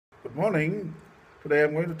Good morning. Today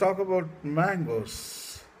I'm going to talk about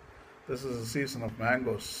mangoes. This is the season of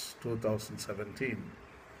mangoes 2017.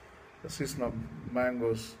 The season of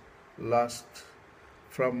mangoes lasts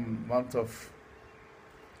from month of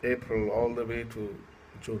April all the way to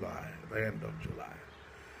July, the end of July.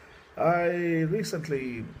 I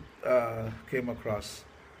recently came across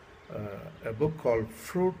a book called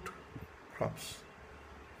Crops,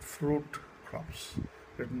 Fruit Crops,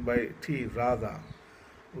 written by Radha,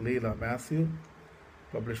 Lila Mathew,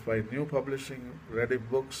 published by New Publishing, Ready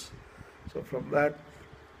Books. So from that,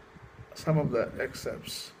 some of the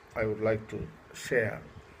excerpts I would like to share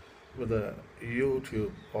with the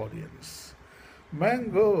YouTube audience.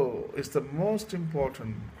 Mango is the most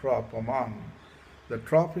important crop among the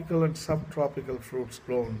tropical and subtropical fruits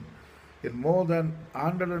grown in more than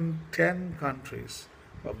 110 countries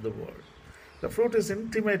of the world. The fruit is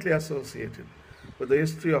intimately associated with the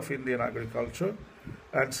history of Indian agriculture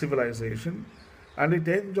and civilization, and it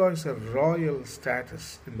enjoys a royal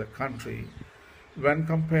status in the country when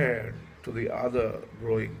compared to the other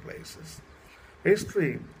growing places.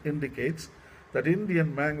 History indicates that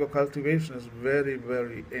Indian mango cultivation is very,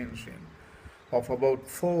 very ancient, of about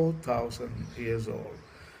 4,000 years old.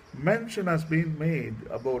 Mention has been made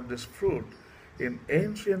about this fruit in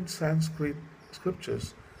ancient Sanskrit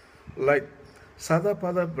scriptures like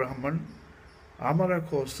Sadapada Brahman,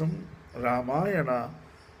 Amarakosam, Ramayana,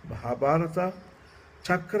 Mahabharata,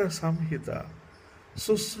 Chakra Samhita,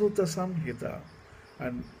 Susruta Samhita,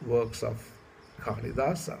 and works of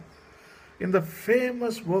Kalidasa. In the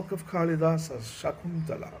famous work of Kalidasa,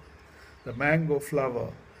 Shakuntala, the mango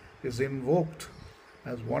flower is invoked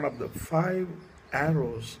as one of the 5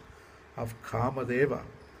 arrows of Kamadeva.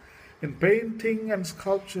 In painting and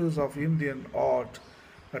sculptures of Indian art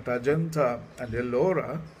at Ajanta and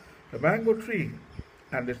Ellora, the mango tree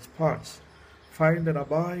and its parts find an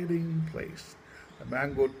abiding place. The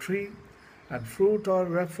mango tree and fruit are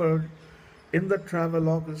referred in the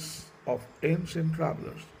travelogues of ancient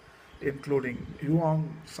travelers, including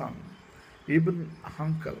Yuan Sang, Ibn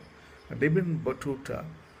Hankel, and Ibn Battuta,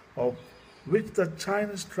 of which the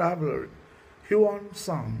Chinese traveler Huan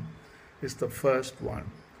Sang is the first one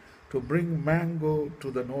to bring mango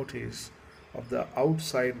to the notice of the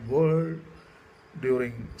outside world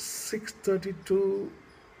during 632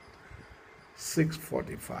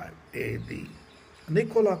 645 AD.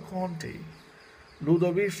 Nicola Conti,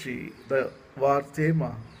 Ludovici, the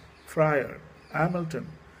Vartema, Friar, Hamilton,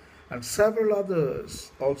 and several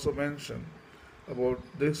others also mention about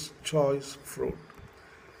this choice fruit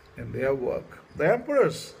in their work. The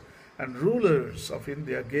emperors and rulers of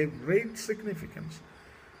India gave great significance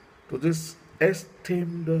to this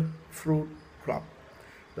esteemed fruit crop.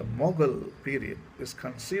 The Mughal period is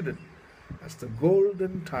considered as the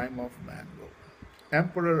golden time of mango.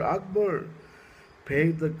 Emperor Akbar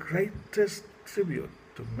paid the greatest tribute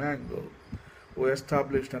to mango, who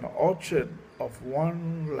established an orchard of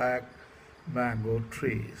 1 lakh mango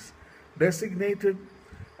trees, designated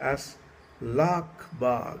as Lakh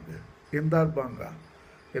Bagh in Darbhanga,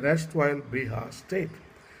 in erstwhile Bihar state.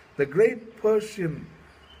 The great Persian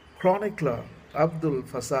chronicler Abdul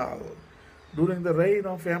Fasal, during the reign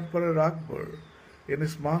of Emperor Akbar, in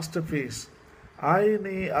his masterpiece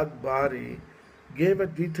Aini Akbari, gave a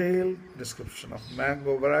detailed description of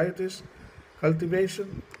mango varieties,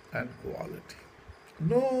 cultivation, and quality.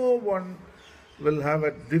 No one will have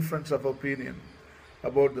a difference of opinion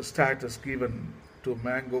about the status given to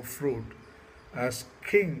mango fruit as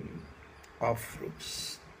king of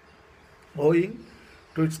fruits, owing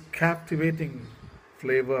to its captivating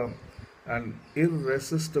flavor and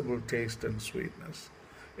irresistible taste and sweetness.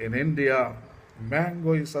 In India,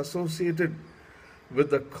 mango is associated with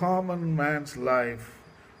the common man's life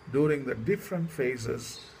during the different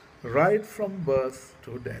phases, right from birth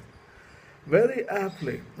to death. Very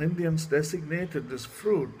aptly, Indians designated this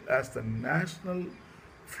fruit as the national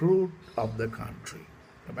fruit of the country.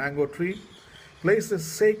 The mango tree plays a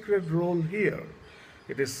sacred role here.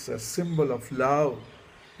 It is a symbol of love,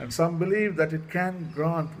 and some believe that it can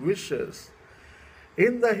grant wishes.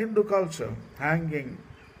 In the Hindu culture, hanging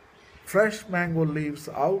fresh mango leaves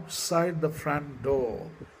outside the front door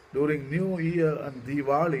during New Year and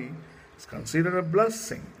Diwali is considered a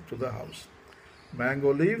blessing to the house.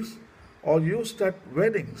 Mango leaves are used at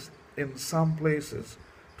weddings in some places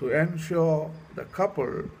to ensure the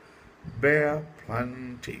couple bear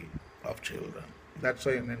plenty of children. That's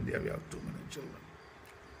why in India we have too many children.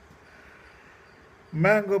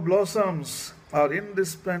 Mango blossoms are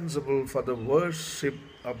indispensable for the worship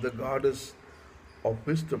of the goddess of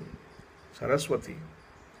wisdom, Saraswati,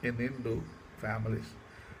 in Hindu families.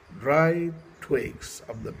 Dry twigs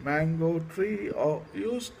of the mango tree are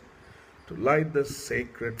used to light the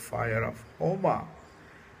sacred fire of Homa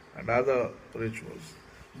and other rituals.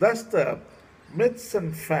 Thus, the myths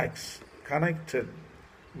and facts connected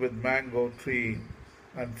with mango tree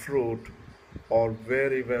and fruit are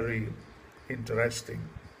very, very interesting.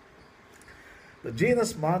 The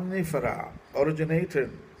genus Mangifera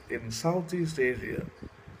originated in Southeast Asia.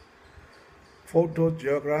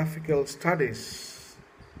 Photogeographical studies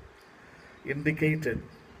indicated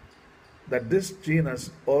that this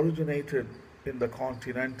genus originated in the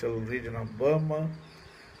continental region of Burma,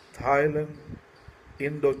 Thailand,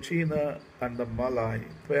 Indochina, and the Malay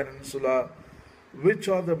Peninsula, which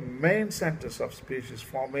are the main centers of species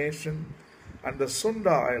formation, and the Sunda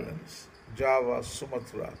Islands, Java,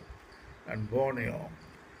 Sumatra, and Borneo,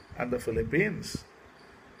 and the Philippines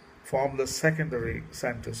form the secondary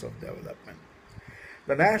centers of development.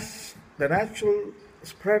 The natural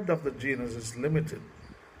spread of the genus is limited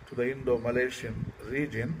to the Indo-Malaysian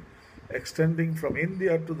region, extending from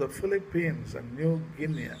India to the Philippines and New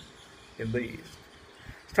Guinea in the east.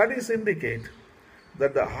 Studies indicate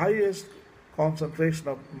that the highest concentration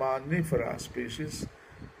of Mangifera species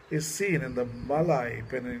is seen in the Malay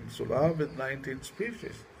Peninsula with 19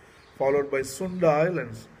 species, followed by Sunda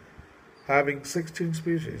Islands having 16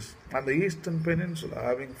 species, and the Eastern Peninsula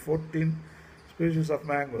having 14 species of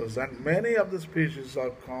mangoes, and many of the species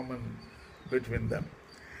are common between them.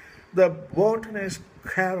 The botanist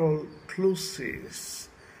Carol Clusius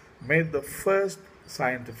made the first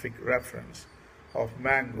scientific reference of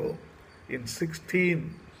mango in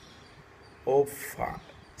 1605.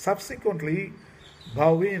 Subsequently,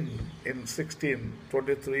 Bowen in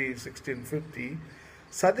 1623-1650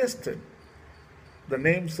 suggested the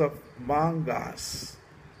names of mangas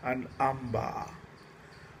and amba.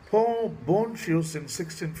 Paul Bontius in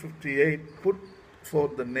 1658 put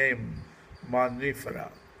forth the name Mangifera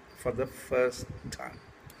for the first time.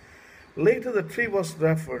 Later, the tree was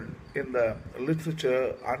referred in the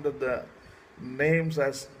literature under the names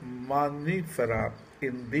as Mangifera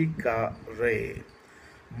indica Ray,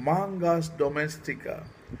 Mangas domestica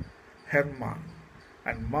Hermann,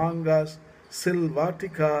 and Mangas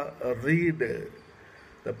sylvatica Reed.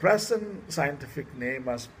 The present scientific name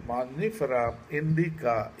as Mangifera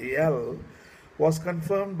indica L was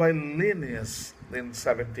confirmed by Linnaeus in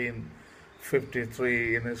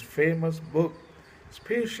 1753 in his famous book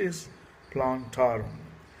Species Plantarum.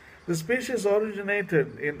 The species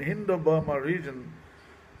originated in Indo-Burma region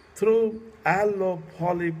through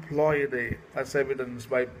allopolyploidy, as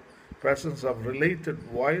evidenced by presence of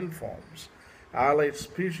related wild forms, allied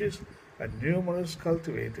species, and numerous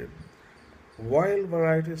cultivated wild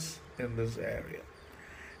varieties in this area.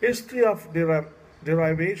 History of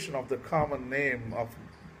derivation of the common name of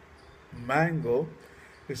mango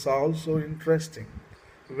is also interesting,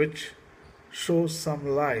 which shows some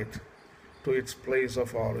light to its place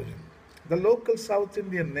of origin. The local South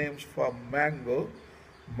Indian names for mango,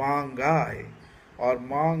 mangai or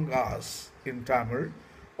mangas in Tamil,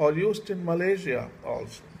 are used in Malaysia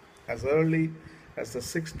also. As early as the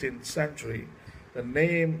 16th century, the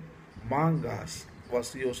name mangas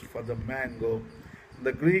was used for the mango in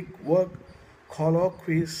the Greek work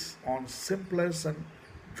Colloquies on Simples and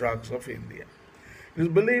Drugs of India. It is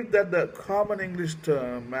believed that the common English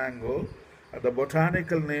term mango and the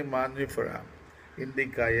botanical name Mangifera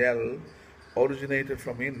indica L originated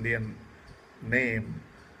from Indian name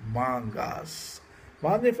mangas.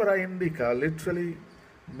 Mangifera indica literally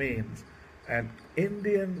means an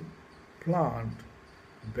Indian plant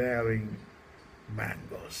bearing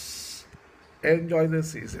mangoes. Enjoy the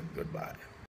season. Goodbye.